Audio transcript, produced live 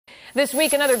This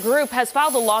week, another group has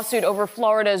filed a lawsuit over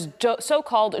Florida's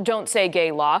so-called Don't Say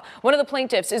Gay law. One of the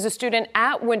plaintiffs is a student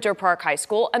at Winter Park High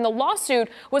School, and the lawsuit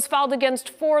was filed against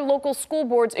 4 local school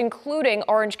boards, including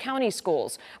Orange County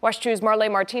schools. WESH 2's Marley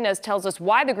Martinez tells us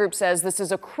why the group says this is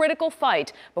a critical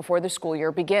fight before the school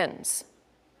year begins.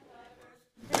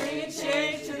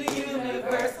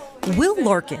 Will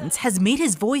Larkins has made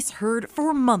his voice heard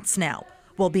for months now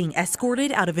while being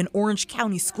escorted out of an Orange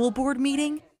County school board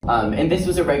meeting. And this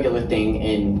was a regular thing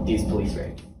in these police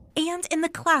raids. And in the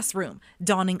classroom,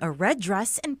 donning a red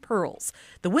dress and pearls,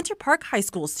 the Winter Park High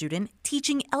School student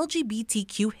teaching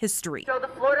LGBTQ history. So the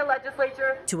Florida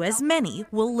legislature. To as many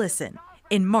will listen.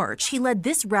 In March, he led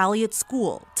this rally at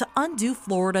school to undo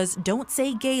Florida's Don't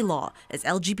Say Gay law, as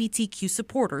LGBTQ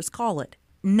supporters call it.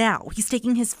 Now he's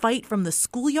taking his fight from the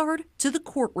schoolyard to the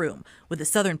courtroom with the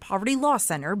Southern Poverty Law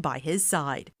Center by his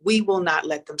side. We will not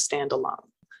let them stand alone.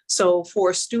 So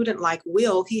for a student like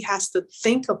Will, he has to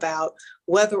think about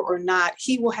whether or not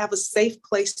he will have a safe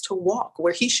place to walk,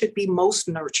 where he should be most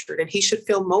nurtured and he should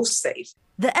feel most safe.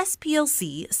 The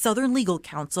SPLC, Southern Legal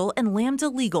Counsel, and Lambda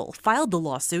Legal filed the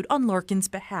lawsuit on Larkins'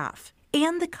 behalf.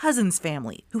 And the Cousins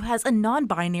family, who has a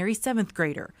non-binary 7th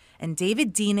grader, and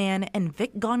David Dinan and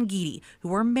Vic Gongidi,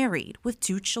 who are married with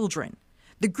 2 children.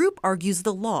 The group argues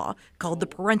the law, called the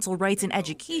Parental Rights in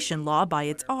Education Law by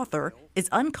its author, is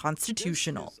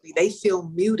unconstitutional. They feel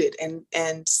muted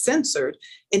and censored,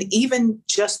 and even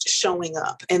just showing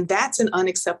up. And that's an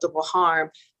unacceptable harm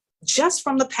just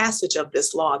from the passage of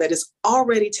this law that is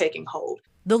already taking hold.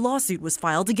 The lawsuit was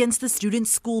filed against the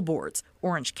students' school boards,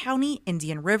 Orange County,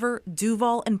 Indian River,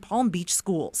 Duval, and Palm Beach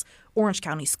schools. Orange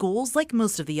County schools, like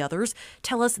most of the others,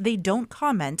 tell us they don't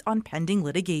comment on pending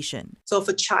litigation. So if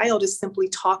a child is simply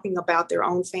talking about their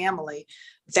own family,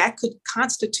 that could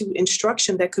constitute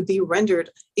instruction that could be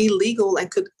rendered illegal and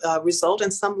could result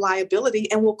in some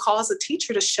liability and will cause a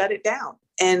teacher to shut it down.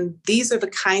 And these are the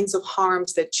kinds of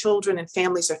harms that children and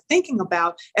families are thinking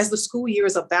about as the school year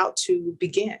is about to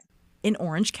begin. In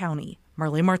Orange County,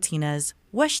 Marley Martinez,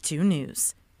 WESH 2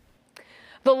 News.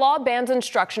 The law bans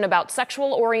instruction about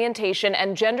sexual orientation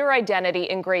and gender identity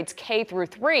in grades K through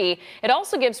 3. It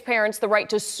also gives parents the right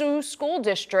to sue school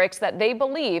districts that they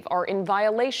believe are in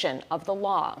violation of the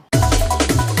law.